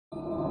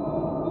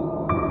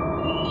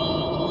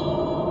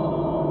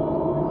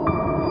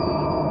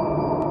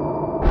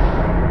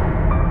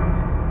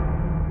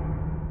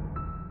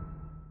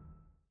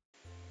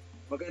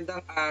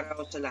Magandang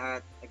araw sa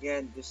lahat.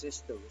 Again, this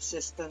is the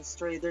Resistance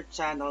Trader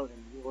channel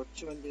and you are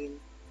tuned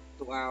in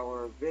to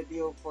our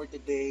video for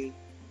today.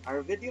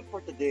 Our video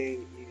for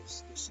today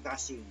is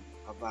discussing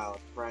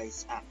about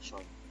price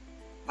action.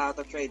 How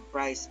to trade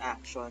price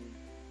action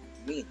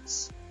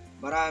means.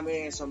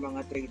 Marami sa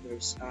mga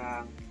traders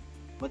ang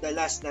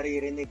madalas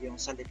naririnig yung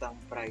salitang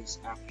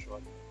price action.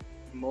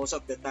 Most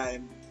of the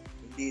time,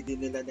 hindi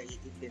din nila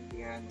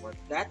naiintindihan what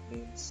that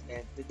means.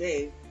 And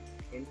today,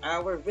 in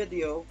our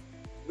video,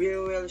 we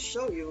will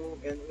show you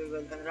and we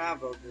will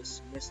unravel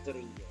this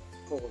mystery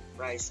called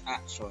price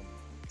action.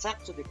 It's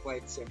actually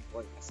quite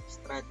simple as a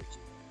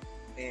strategy.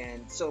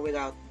 And so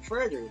without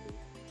further ado,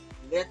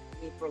 let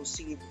me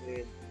proceed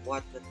with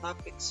what the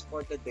topics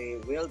for today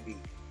will be.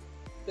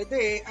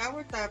 Today,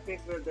 our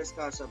topic will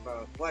discuss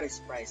about what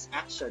is price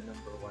action,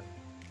 number one.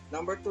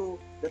 Number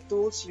two, the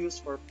tools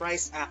used for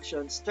price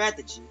action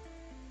strategy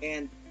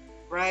and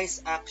price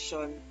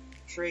action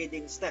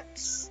trading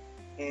steps.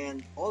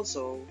 And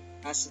also,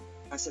 as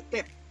a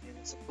tip and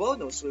as a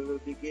bonus, we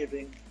will be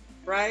giving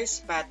price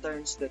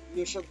patterns that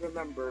you should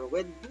remember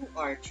when you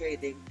are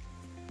trading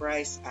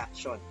price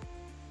action.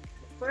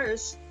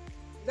 First,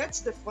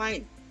 let's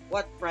define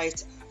what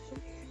price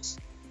action is.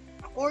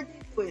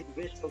 According to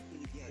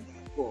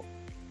Investopedia.com,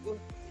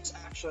 price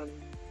action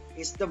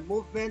is the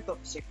movement of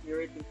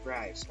security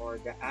price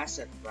or the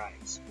asset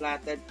price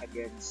plotted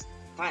against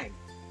time.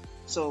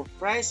 So,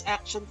 price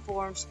action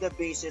forms the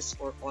basis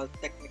for all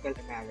technical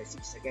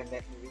analysis. Again,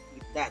 let me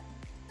repeat that.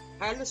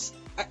 Halos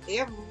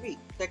every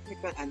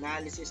technical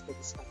analysis that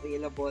is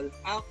available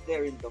out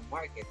there in the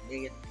market,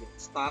 be it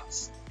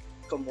stocks,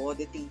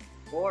 commodity,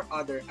 or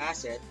other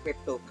asset,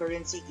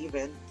 cryptocurrency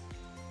even,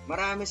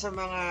 marami sa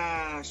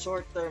mga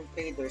short-term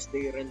traders,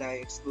 they rely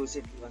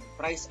exclusively on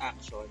price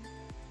action.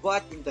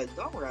 But in the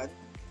long run,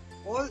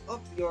 all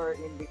of your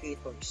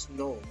indicators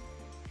known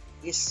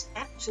is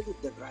actually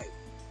derived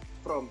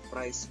from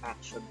price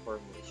action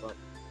formation.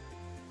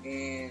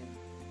 And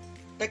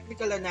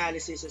technical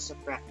analysis is a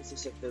practice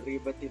is a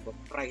derivative of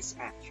price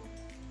action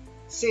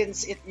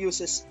since it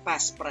uses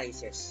past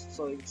prices.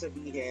 So, ibig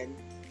sabihin,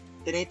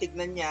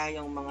 tinitignan niya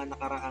yung mga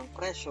nakaraang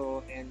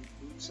presyo and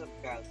do some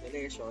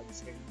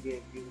calculations and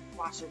give you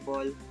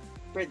possible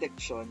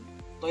prediction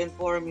to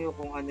inform you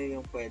kung ano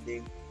yung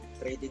pwedeng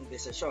trading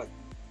decision.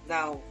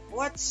 Now,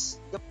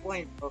 what's the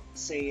point of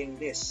saying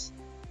this?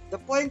 The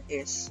point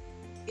is,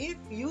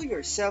 if you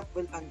yourself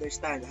will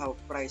understand how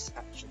price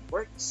action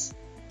works,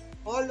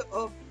 all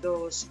of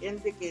those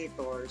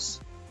indicators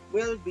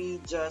will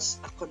be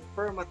just a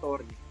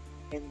confirmatory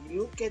and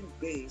you can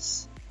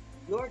base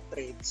your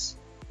trades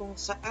kung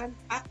saan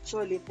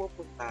actually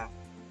pupunta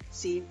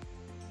si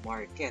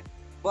market.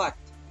 But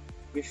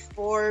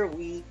before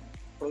we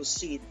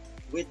proceed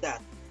with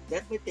that,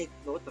 let me take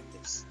note of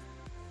this.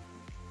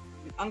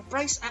 Ang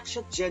price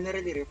action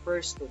generally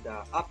refers to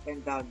the up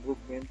and down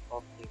movement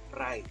of a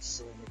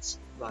price when it's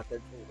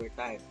plotted over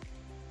time.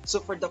 So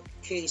for the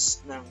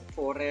case ng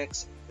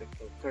Forex and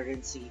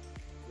cryptocurrency,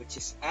 which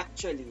is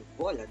actually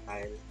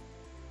volatile,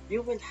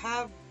 you will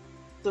have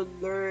to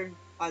learn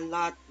a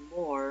lot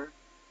more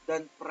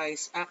than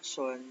price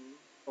action,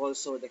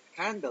 also the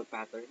candle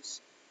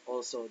patterns,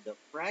 also the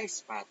price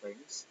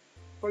patterns,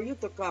 for you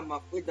to come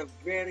up with a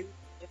very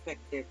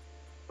effective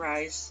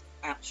price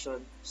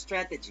action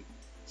strategy.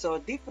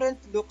 So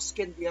different looks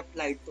can be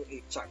applied to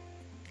a chart.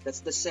 That's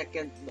the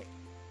second look.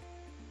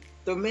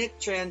 To make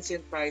trends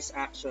in price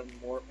action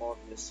more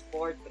obvious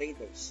for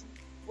traders.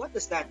 What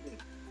does that mean?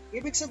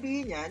 Ibig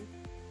sabihin yan,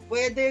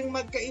 pwedeng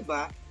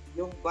magkaiba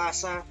yung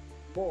basa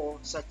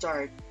mo sa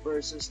chart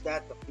versus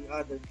that of the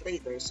other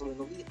traders when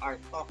we are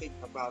talking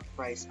about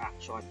price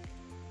action.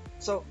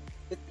 So,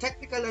 the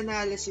technical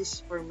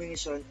analysis,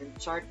 formation, and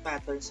chart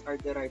patterns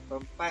are derived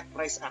from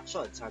price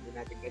action, sabi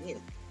natin kanina.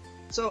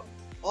 So,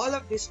 all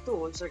of these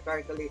tools are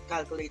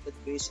calculated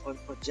based on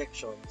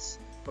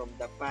projections from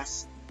the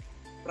past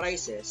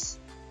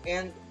prices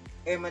and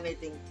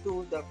emanating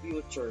to the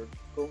future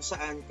kung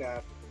saan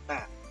ka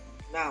pupunta.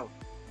 Now,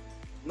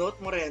 note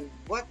mo rin,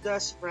 what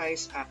does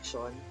price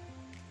action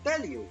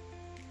tell you?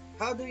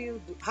 How do you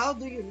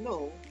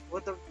know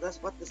what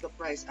does the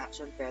price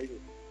action tell you?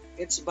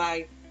 It's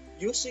by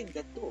using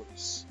the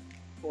tools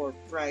for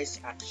price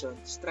action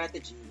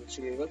strategy,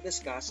 which we will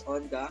discuss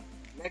on the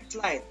next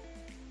slide.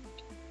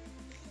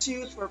 It's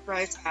used for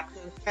price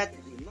action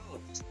strategy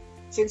notes.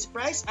 Since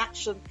price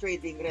action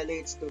trading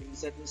relates to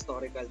recent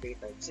historical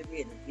data,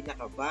 sabihin, yung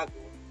pinakabago,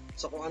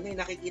 so kung ano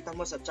yung nakikita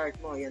mo sa chart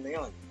mo, yan na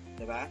yun,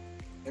 di ba?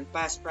 And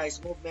past price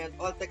movement,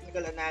 all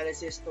technical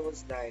analysis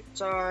tools like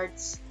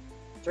charts,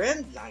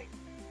 trend line,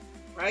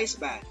 price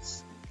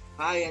bands,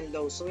 high and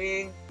low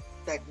swing,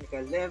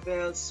 technical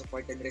levels,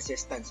 support and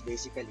resistance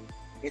basically,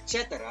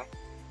 etc.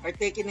 are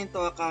taken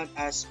into account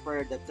as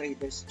per the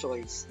trader's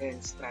choice and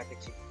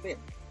strategic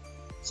fit.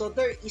 So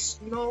there is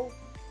no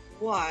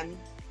one,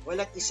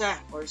 walang isa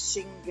or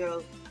single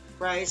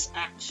price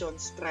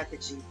action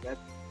strategy that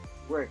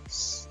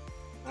works.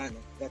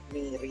 Let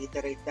me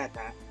reiterate that.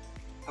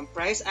 Ang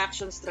price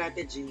action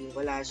strategy,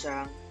 wala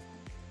siyang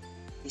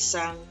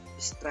isang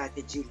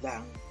strategy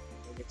lang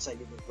and it's a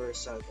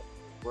universal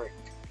work,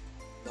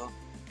 no?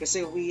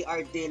 Kasi we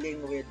are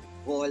dealing with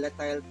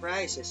volatile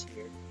prices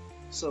here.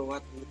 So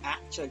what we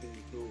actually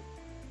do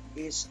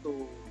is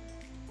to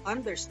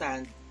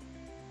understand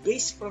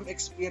based from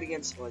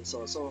experience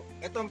also. So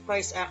itong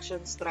price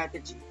action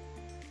strategy,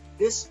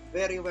 this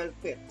very well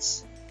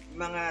fits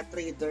mga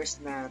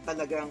traders na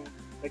talagang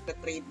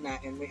nagta-trade na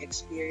and may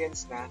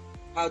experience na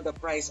how the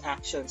price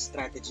action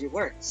strategy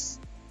works.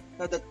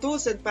 Now, the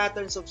tools and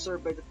patterns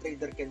observed by the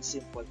trader can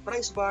simple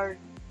price bar,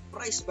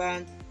 price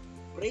band,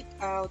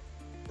 breakout,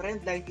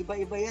 trend line,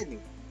 iba-iba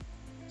yan eh.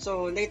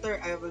 So later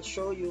I will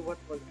show you what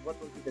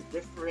will be the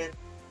different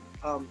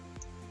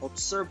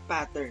observed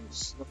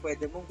patterns na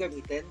pwede mong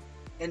gamitin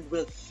and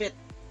will fit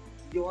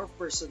your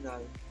personal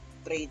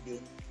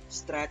trading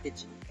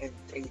strategy and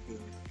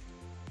trading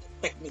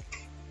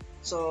technique.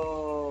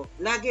 So,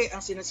 lagi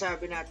ang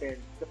sinasabi natin,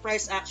 the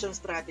price action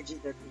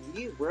strategy that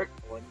we work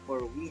on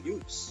or we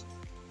use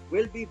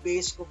will be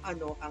based kung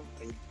ano ang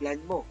trade plan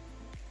mo.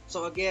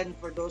 So again,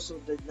 for those who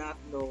did not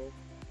know,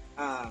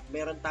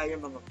 meron tayo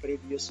mga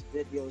previous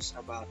videos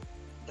about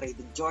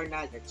trading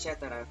journal,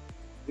 etc.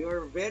 We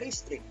were very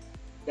strict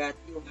that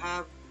you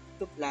have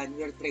to plan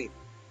your trade.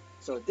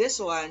 So this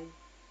one,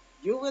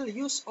 you will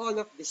use all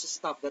of this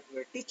stuff that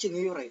we're teaching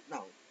you right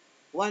now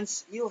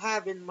once you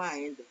have in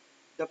mind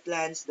the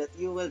plans that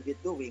you will be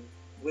doing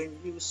when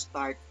you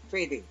start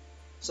trading.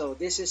 So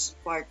this is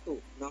part 2,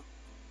 no?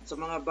 So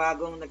mga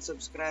bagong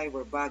nag-subscribe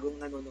or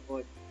bagong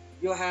nanonood,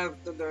 you have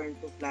to learn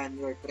to plan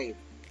your trade.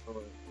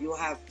 So you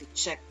have to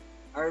check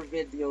our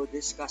video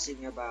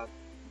discussing about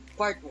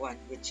part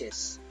 1, which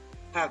is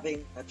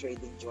having a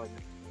trading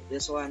journal.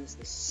 This one is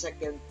the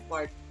second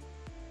part,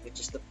 which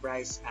is the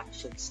price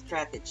action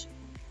strategy.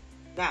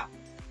 Now,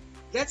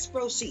 let's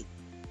proceed.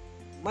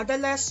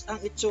 Madalas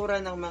ang itsura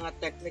ng mga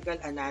technical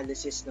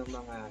analysis ng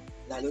mga,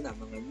 lalo na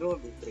mga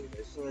newbie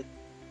traders, would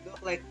look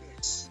like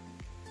this.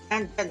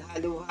 Nandyan,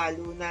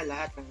 halo-halo na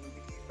lahat ng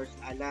indicators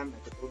na alam,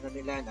 natutunan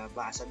nila,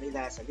 nabasa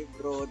nila sa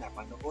libro,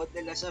 napanood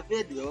nila sa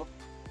video.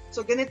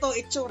 So, ganito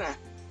itsura.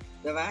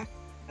 Diba?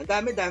 Ang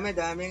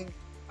daming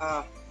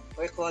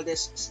we call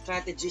this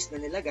strategies na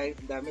nilagay,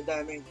 ang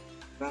daming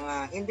mga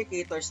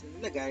indicators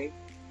na nilagay.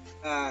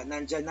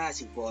 Nandyan na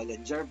si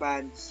Bollinger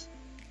Bands,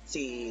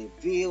 si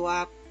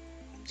VWAP,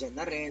 andyan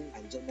na rin,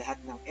 andyan lahat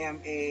ng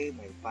MA,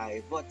 may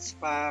pivots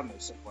pa, may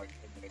support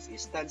and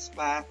resistance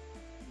pa,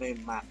 may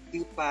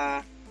MACD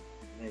pa,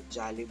 may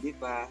Jollibee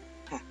pa,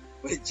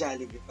 may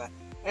Jollibee pa.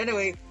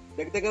 Anyway,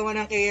 dagdagan mo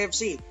ng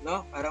KFC,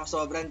 no? Parang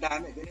sobrang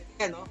dami. Ganito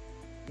yan, no?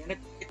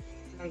 Ganito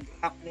ang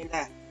graph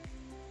nila.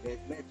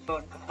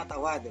 Medyo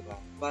nakakatawa, diba?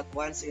 But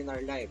once in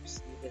our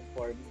lives, even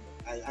for me,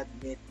 I'll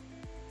admit,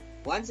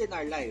 once in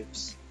our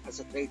lives, as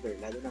a trader,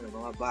 lalo na ng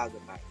mga bago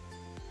pa,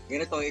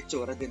 ganito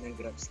itsura din ng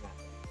graphs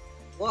natin.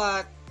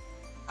 What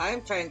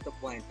I'm trying to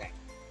point out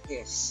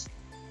is,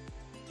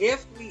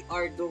 if we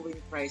are doing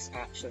price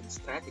action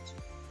strategy,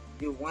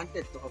 you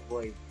wanted to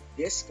avoid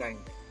this kind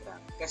of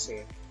graph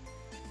kasi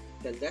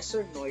the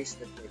lesser noise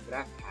that the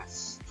graph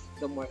has,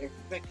 the more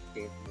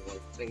effective your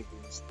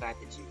trading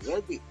strategy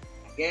will be.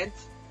 Again,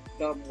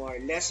 the more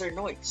lesser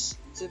noise.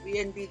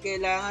 Sabihin, di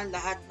kailangan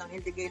lahat ng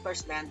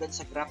indicators nandun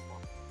sa graph mo.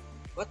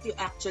 What you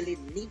actually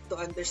need to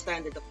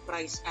understand in the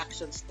price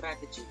action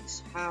strategy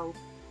is how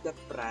the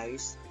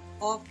price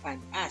of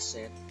an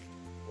asset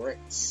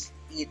works,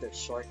 either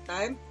short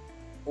time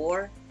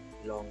or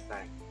long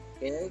time.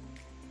 Okay?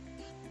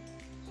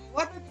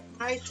 What are the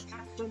price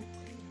action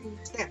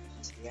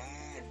steps?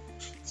 Yan.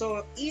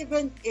 So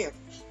even if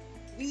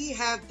we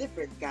have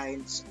different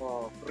kinds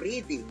of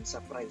reading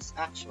sa price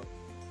action,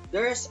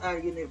 there's a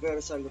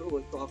universal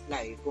rule to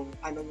apply kung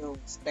ano yung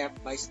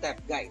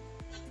step-by-step guide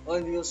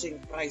on using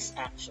price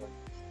action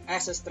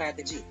as a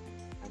strategy.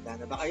 Handa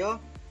na ba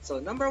kayo? So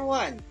number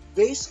 1,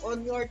 based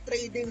on your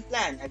trading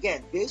plan,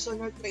 again, based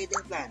on your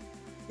trading plan,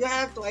 you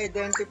have to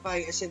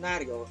identify a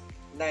scenario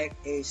like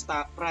a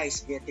stock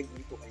price getting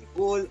into a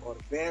bull or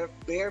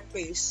bear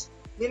phase,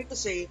 meaning to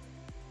say,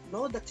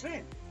 know the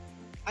trend.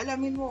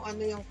 Alamin mo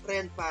ano yung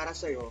trend para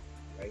sa'yo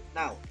right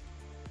now.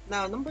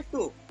 Now, number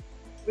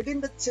 2, within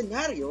that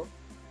scenario,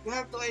 you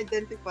have to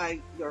identify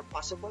your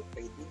possible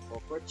trading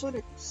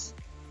opportunities.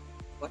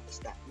 What does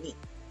that mean?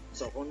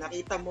 So, kung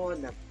nakita mo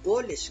na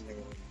bullish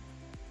ngayon,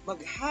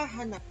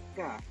 maghahanap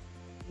ka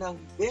ng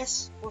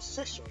best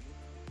position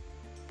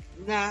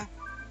na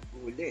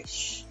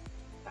bullish.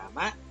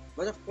 Tama?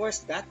 But of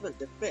course, that will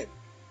depend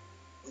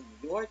on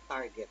your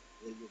target.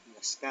 Will you be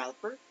a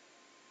scalper?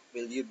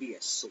 Will you be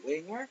a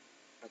swinger?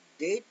 A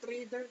day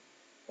trader?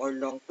 Or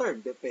long term?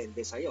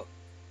 Depende sa'yo.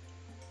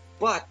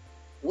 But,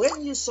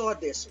 when you saw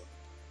this one,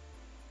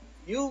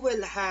 you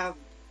will have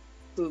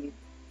to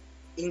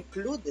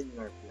include in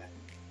your plan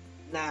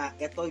na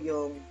ito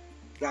yung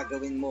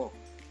gagawin mo.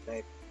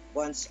 Like,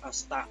 once a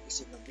stock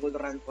is in a bull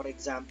run, for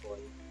example,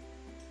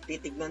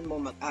 titignan mo,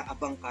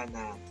 mag-aabang ka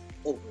na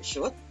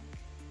overshoot,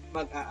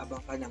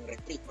 mag-aabang ka ng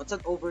retreat. What's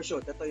an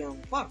overshoot? Ito yung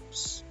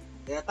pumps.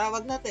 Kaya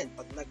tawag natin,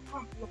 pag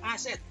nag-pump yung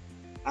asset,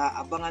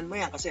 abangan mo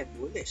yan kasi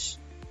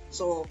bullish.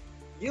 So,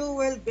 you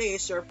will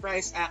base your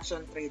price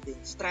action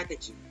trading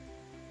strategy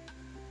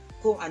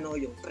kung ano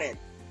yung trend.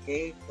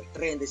 Okay? The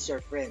trend is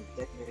your friend.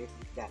 Let me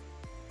repeat that.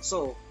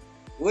 So,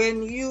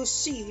 when you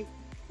see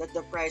that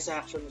the price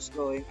action is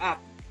going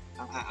up,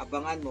 ang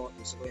aabangan mo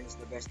is when is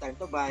the best time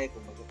to buy,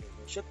 kung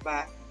mag-overshoot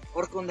ba,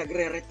 or kung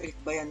nagre-retreat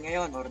ba yan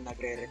ngayon, or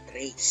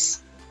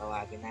nagre-retrace,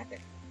 tawagin natin.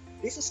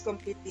 This is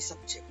completely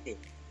subjective.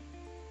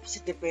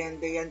 Kasi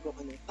depende yan kung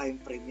anong time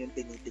frame yung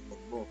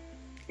tinitignan mo.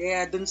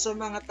 Kaya dun sa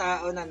mga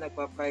tao na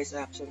nagpa-price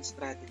action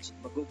strategy,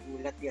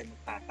 magugulat yan,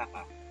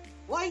 magtataka.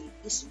 Why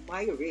is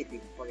my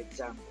reading, for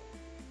example,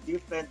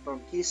 different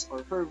from his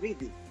or her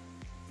reading?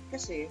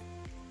 Kasi,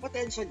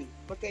 potentially,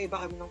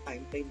 magkaiba kami ng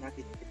time frame na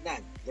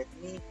tinitignan.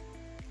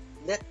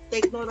 Let's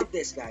take note of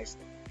this, guys.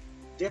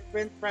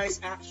 Different price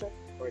action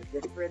or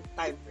different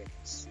time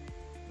frames.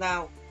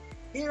 Now,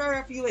 here are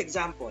a few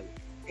examples.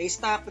 A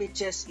stock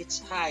reaches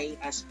its high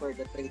as per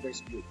the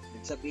trader's view.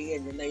 Ibig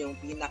sabihin, yun na yung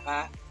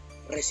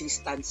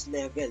pinaka-resistance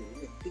level.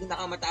 Yung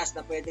pinaka-mataas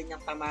na pwede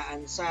niyang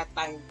tamaan sa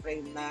time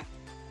frame na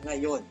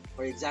ngayon.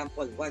 For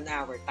example, 1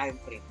 hour time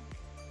frame.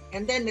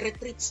 And then,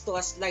 retreats to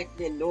a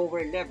slightly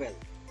lower level.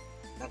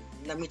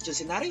 Na-meet yung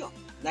scenario.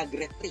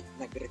 Nag-retreat,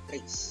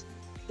 nag-retrace.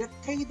 The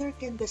trader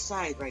can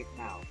decide right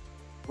now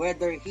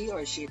whether he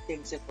or she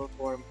thinks it will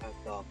form a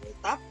double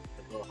top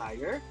to go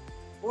higher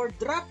or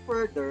drop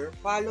further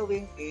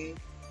following a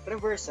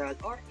reversal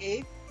or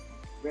a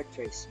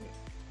retracement.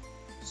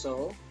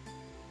 So,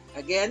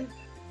 again,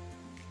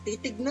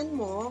 titignan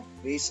mo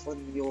based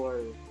on your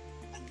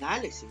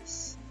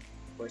analysis,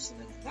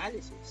 personal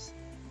analysis,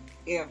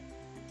 if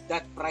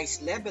that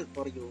price level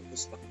for you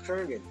is the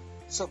current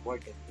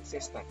support and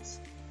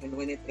resistance. And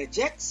when it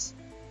rejects,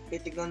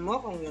 titignan mo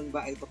kung yun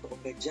ba ay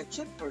totoong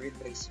rejection or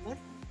retracement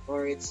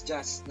or it's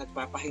just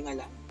nagpapahinga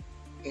lang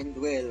and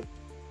will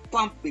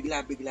pump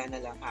bigla-bigla na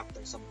lang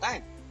after some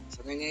time.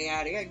 So,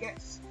 nangyayari yan,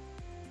 guys.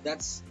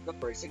 That's the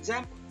first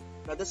example.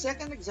 Now, the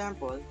second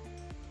example,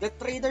 the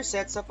trader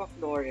sets up a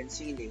floor and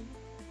ceiling.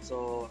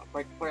 So,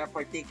 for a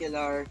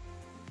particular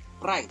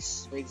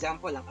price. For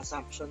example, ang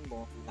assumption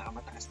mo,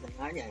 pinakamataas na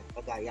nga niya,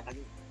 kagaya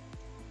kanina.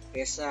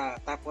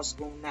 Tapos,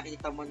 kung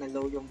nakita mo na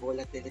low yung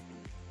volatility,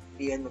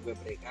 hindi yan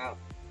mag-break out.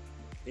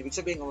 Ibig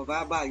sabihin, kung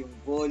mababa yung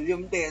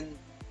volume din,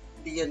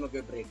 hindi yan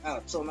mag-break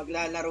out. So,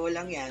 maglalaro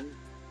lang yan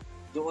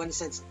doon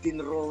sa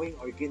dinrowing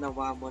or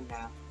ginawa mo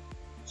na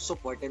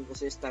support and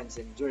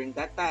resistance. And during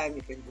that time,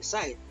 you can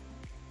decide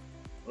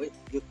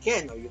you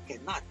can or you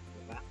cannot.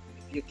 Diba?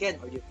 If you can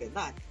or you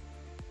cannot,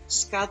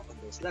 scalp on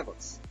those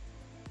levels.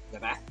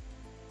 Diba?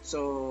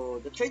 So,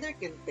 the trader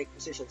can take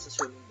positions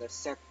assuming the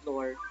set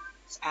floor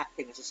is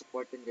acting as a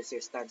support and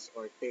resistance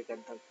or take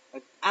an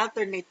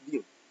alternate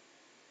view.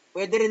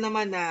 Pwede rin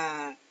naman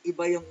na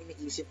iba yung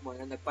iniisip mo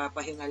na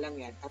nagpapahinga lang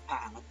yan at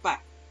aangat pa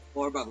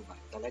or bababa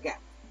talaga.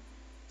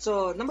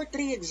 So, number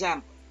 3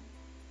 example.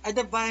 A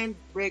divine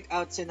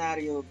breakout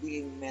scenario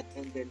being met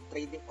and then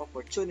trading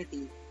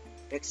opportunity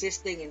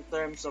existing in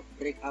terms of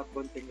breakout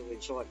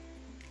continuation.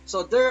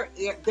 So, there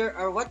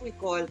are what we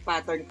call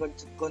pattern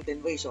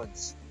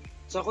continuations.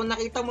 So, kung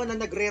nakita mo na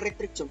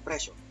nagre-retreat yung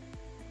presyo,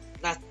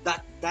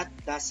 that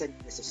doesn't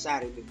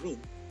necessarily mean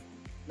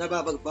na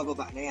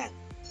bababa na yan.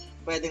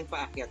 Pwedeng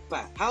paakyat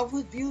pa. How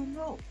would you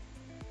know?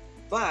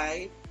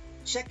 By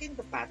checking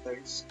the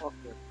patterns of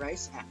your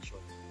price action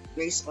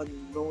based on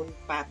known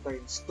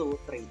patterns to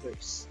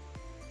traders.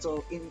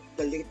 So in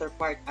the later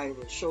part, I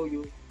will show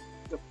you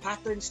the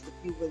patterns that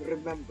you will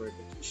remember,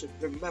 that you should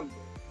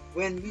remember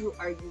when you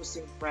are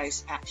using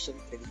price action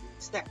trading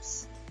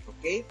steps.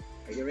 Okay?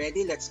 Are you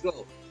ready? Let's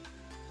go.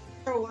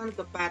 Here are one of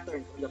the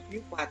patterns, or the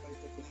few patterns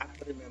that you have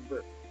to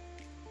remember.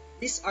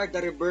 These are the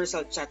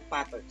reversal chart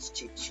patterns,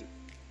 cheat sheet.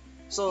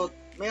 So,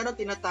 mayroon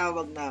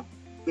tinatawag na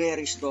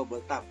bearish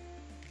double top.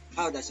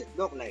 How does it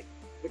look like?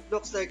 It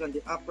looks like on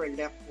the upper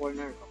left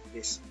corner of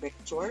this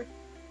picture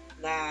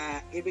na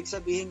ibig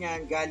sabihin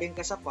yan, galing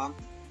ka sa pump,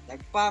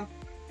 nag-pump,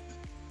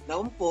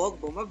 naumpog,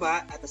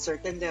 bumaba at a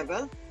certain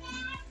level.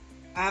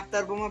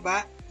 After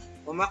bumaba,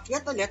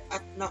 umakyat ulit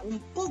at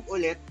naumpog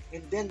ulit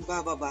and then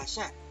bababa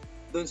siya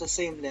doon sa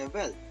same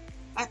level.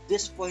 At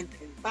this point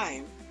in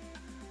time,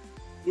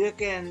 you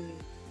can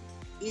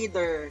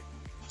either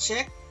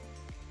check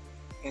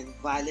and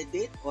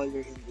validate all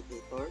your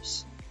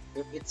indicators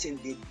if it's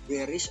indeed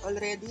bearish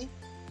already,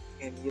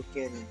 and you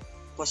can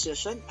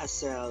position a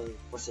sell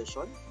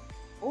position,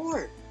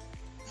 or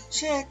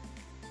check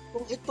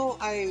kung ito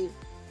ay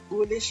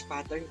bullish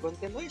pattern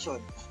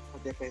continuation.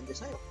 Depende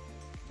sa'yo.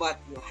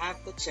 But you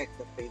have to check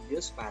the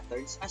previous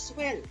patterns as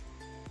well.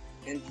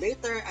 And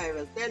later, I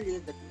will tell you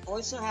that you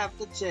also have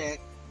to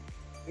check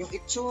yung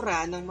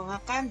itsura ng mga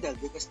candle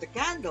because the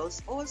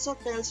candles also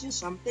tells you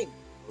something.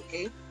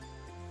 Okay?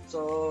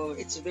 So,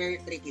 it's very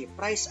tricky.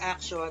 Price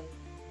action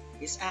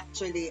is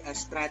actually a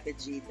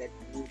strategy that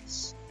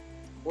needs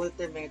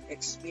ultimate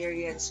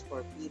experience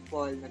for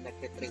people na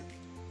nagtitrade.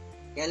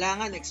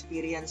 Kailangan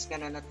experience ka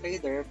na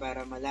trader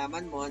para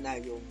malaman mo na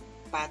yung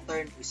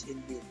pattern is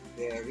indeed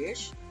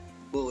bearish,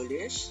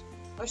 bullish,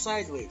 or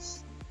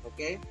sideways.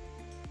 Okay?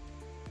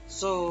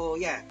 So,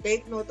 yeah,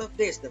 take note of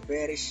this. The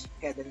bearish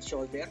head and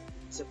shoulder,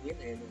 sabihin,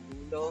 ayun yung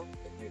ulo,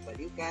 then may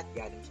balikat,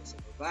 galing siya sa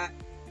baba,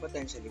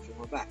 potentially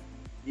bumaba.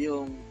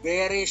 Yung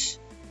bearish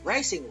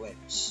rising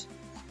wedge,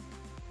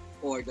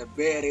 or the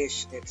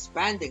bearish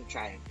expanding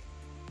triangle.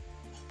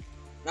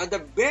 Now, the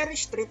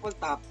bearish triple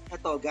top,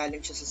 ito,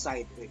 galing siya sa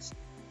sideways.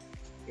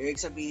 Ibig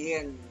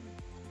sabihin,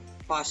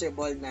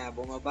 possible na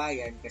bumaba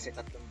yan kasi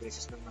 3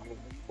 beses nang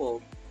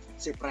nahuhumpog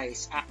si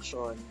price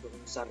action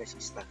doon sa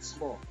resistance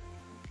mo.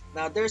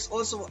 Now, there's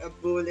also a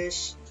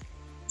bullish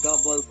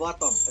double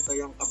bottom. Ito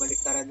yung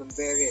kabaliktaran ng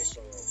bearish.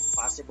 So,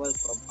 possible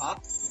from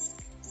up,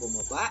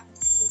 bumaba,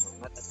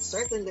 umangat at a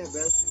certain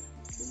level,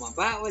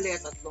 bumaba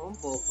ulit at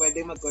naumpog,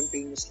 pwede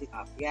mag-continuously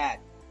up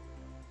yan.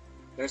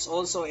 There's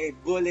also a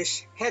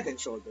bullish head and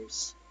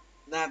shoulders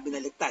na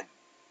binaliktad.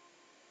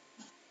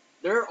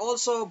 There are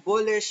also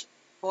bullish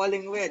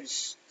falling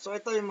wedge. So,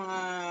 ito yung mga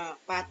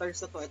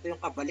patterns na to. Ito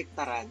yung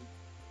kabaliktaran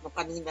ng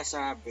kanina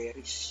sa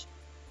bearish.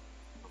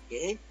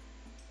 Okay?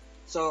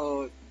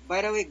 So,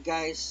 by the way,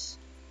 guys,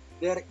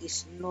 there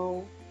is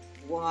no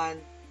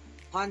 100%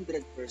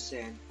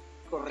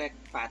 correct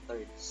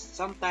patterns.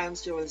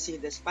 Sometimes you will see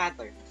these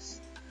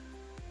patterns,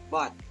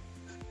 but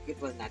it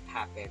will not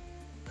happen.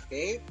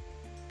 Okay?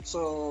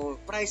 So,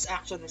 price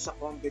action is a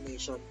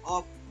combination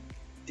of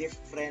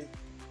different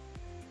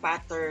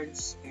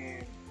patterns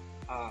and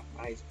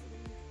price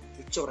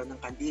itsura ng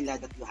kandila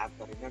that you have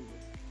to remember.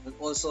 And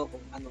also,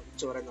 kung ano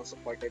itsura ng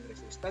support and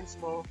resistance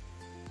mo.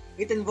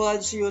 It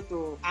involves you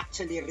to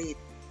actually read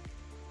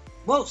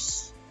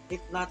most, if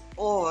not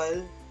all,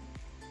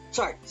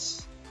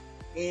 charts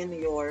in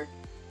your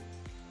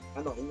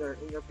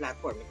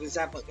platform. For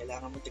example,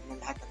 kailangan mo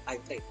tignan lahat ng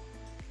time frame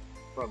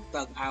from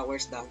 12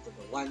 hours down to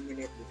the 1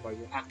 minute before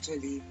you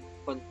actually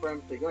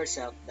confirm to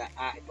yourself that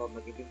ito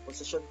magiging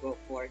position ko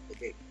for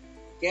today.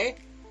 Okay?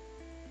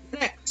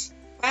 Next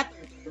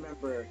pattern to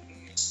remember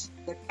is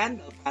the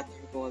candle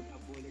pattern called a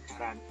bullish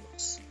harami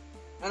cross.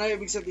 Ano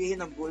ibig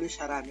sabihin ng bullish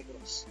harami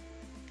cross?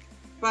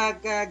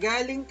 Pag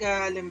galing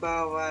ka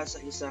halimbawa sa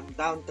isang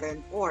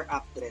downtrend or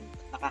uptrend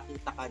at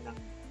nakakita ka ng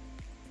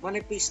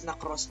manipis na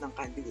cross ng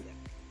kandila,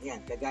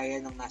 yan,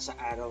 kagaya ng nasa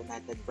araw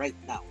natin right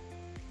now,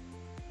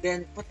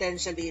 then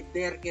potentially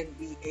there can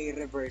be a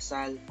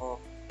reversal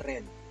of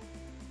trend.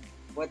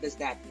 What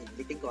does that mean?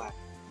 Bitin ko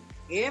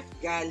If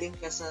galing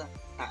ka sa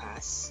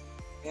taas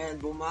and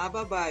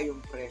bumababa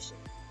yung presyo,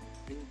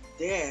 and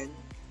then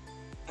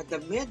at the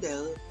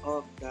middle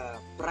of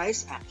the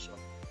price action,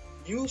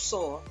 you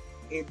saw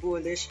a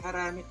bullish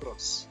harami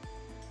cross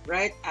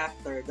right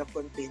after the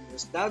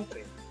continuous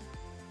downtrend,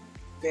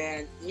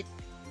 then it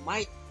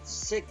might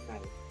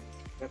signal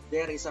that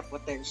there is a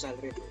potential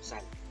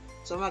reversal.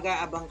 So,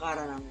 mag-aabang ka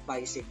ng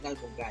buy signal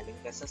kung galing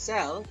ka sa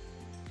sell,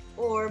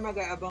 or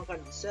mag-aabang ka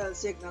ng sell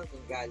signal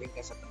kung galing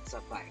ka sa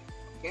buy.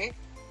 Okay?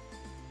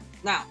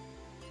 Now,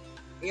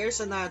 here's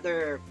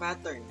another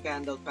pattern,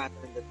 candle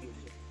pattern that you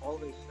should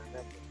always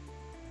remember.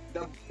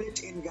 The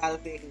bullish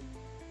engulfing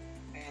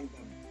and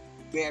the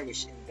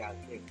bearish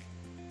engulfing.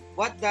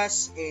 What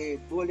does a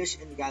bullish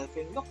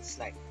engulfing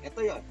looks like? Ito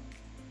yon.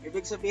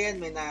 Ibig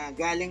sabihin, may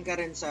nagaling ka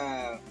rin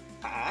sa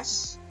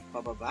taas,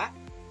 pababa,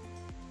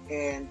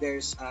 and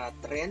there's a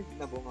trend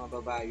na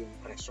bumababa yung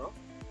presyo,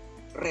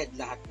 red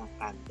lahat ng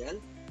candle,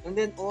 and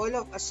then all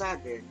of a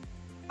sudden,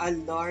 a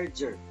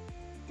larger,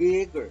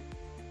 bigger,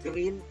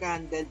 green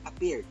candle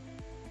appeared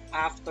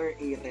after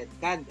a red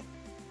candle.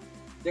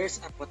 There's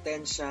a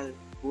potential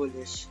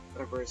bullish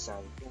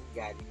reversal kung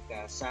galing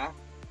ka sa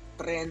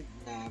trend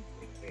na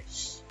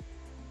bearish.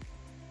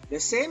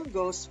 The same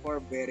goes for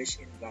bearish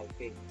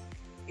engulfing.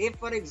 If,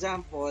 for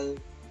example,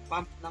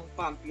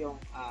 pump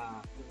yung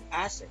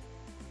asset,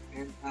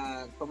 and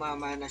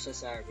tumama na siya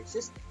sa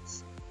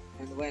resistance,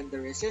 and when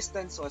the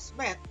resistance was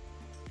met,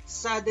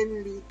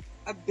 suddenly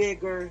a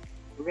bigger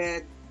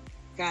red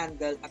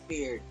candle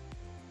appeared.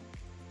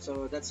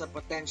 So that's a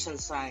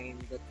potential sign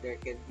that there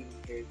can be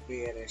a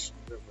bearish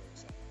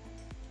reversal.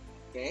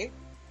 Okay?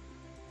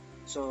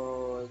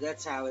 So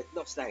that's how it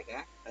looks like.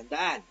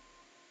 Tandaan,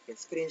 you can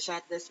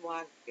screenshot this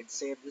one, you can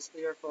save this to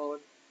your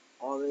phone,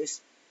 always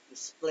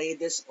display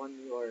this on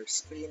your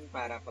screen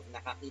para pag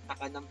nakakita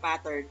ka ng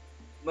pattern,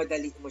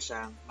 madali mo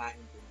siyang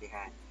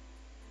maintindihan.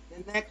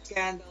 The next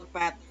candle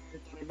pattern to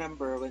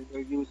remember when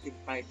you're using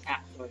price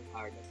action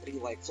are the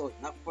 3 white soldiers.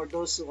 Now, for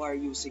those who are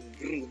using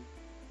green,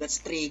 that's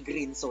 3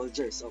 green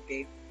soldiers,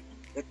 okay?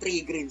 The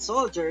 3 green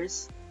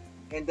soldiers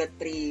and the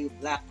 3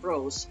 black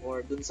crows,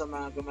 or dun sa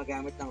mga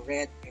gumagamit ng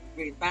red and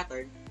green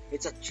pattern,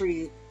 it's a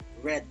 3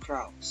 red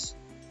crows.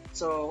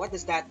 So, what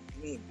does that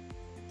mean?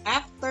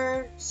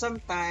 After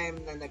some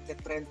time na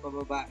nagte-trend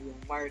pababa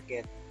yung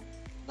market,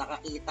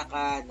 nakakita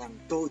ka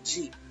ng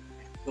doji.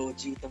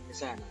 Doji itong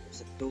isa.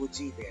 There's a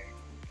doji there.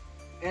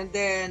 And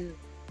then,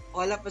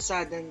 all of a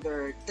sudden,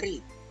 there are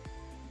 3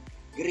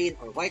 green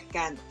or white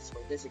candles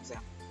for this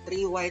example.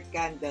 3 white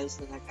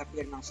candles na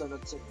nag-appear ng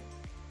sunod-sunod.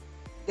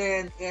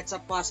 Then, it's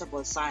a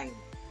possible sign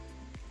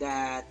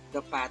that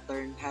the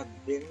pattern have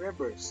been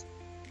reversed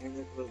and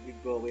it will be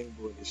going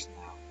bullish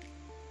now.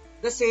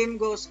 The same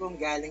goes kung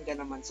galing ka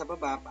naman sa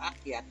baba,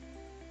 paakyat,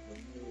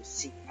 when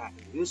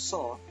you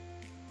saw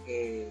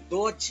a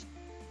doji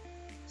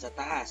sa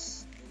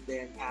taas. And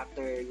then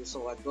after you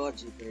saw a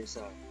doji, there's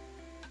a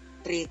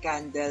 3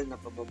 candle na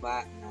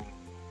pababa na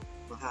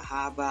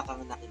mahahaba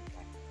kang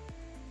nakita.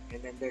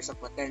 And then there's a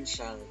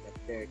potential that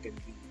there can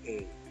be a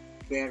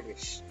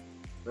bearish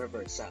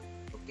reversal.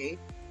 Okay?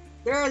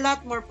 There are a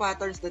lot more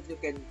patterns that you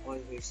can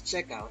always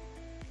check out.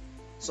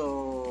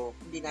 So,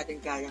 hindi natin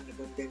kayang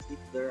i-condense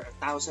dito. There are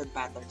 1,000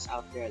 patterns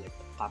out there like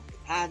the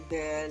pumping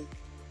handle,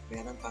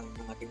 meron pang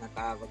mga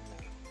tinatawag na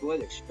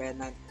bullish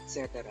pennant,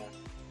 etc.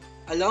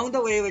 Along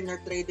the way, when you're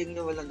trading,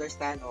 you will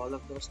understand all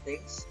of those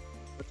things.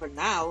 But for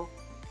now,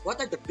 what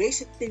are the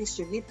basic things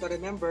you need to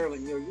remember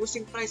when you're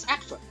using price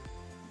action?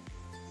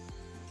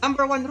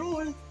 Number 1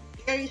 rule,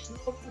 there is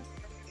no one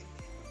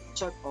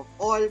of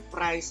all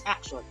price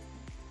action.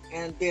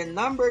 And the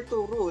number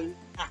 2 rule,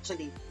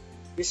 actually,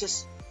 this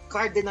is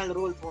cardinal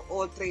rule for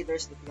all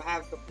traders, that you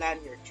have to plan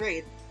your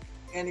trade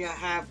and you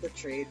have to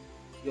trade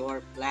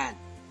your plan.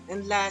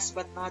 And last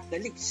but not the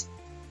least,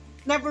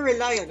 never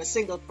rely on a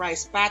single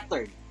price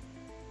pattern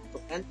to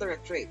enter a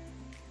trade.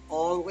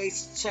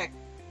 Always check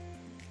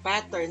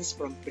patterns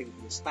from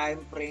previous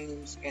time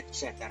frames,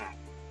 etc.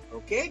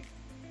 Okay?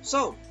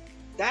 So,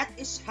 that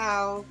is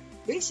how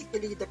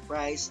basically the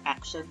price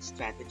action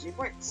strategy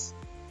works.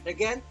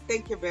 Again,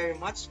 thank you very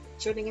much for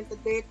tuning in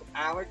today to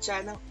our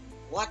channel,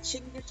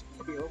 watching this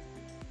video.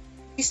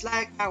 Please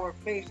like our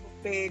Facebook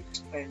page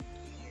and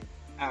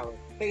our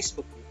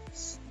Facebook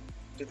groups.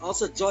 You can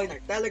also join our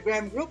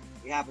Telegram group.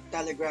 We have a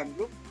Telegram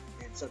group,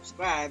 and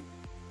subscribe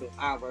to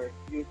our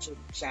YouTube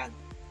channel.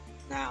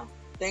 Now,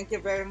 thank you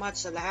very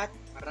much sa lahat.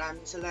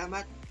 Maraming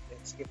salamat.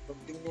 Let's keep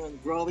continuing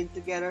growing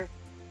together.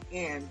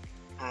 And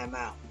I'm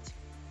out.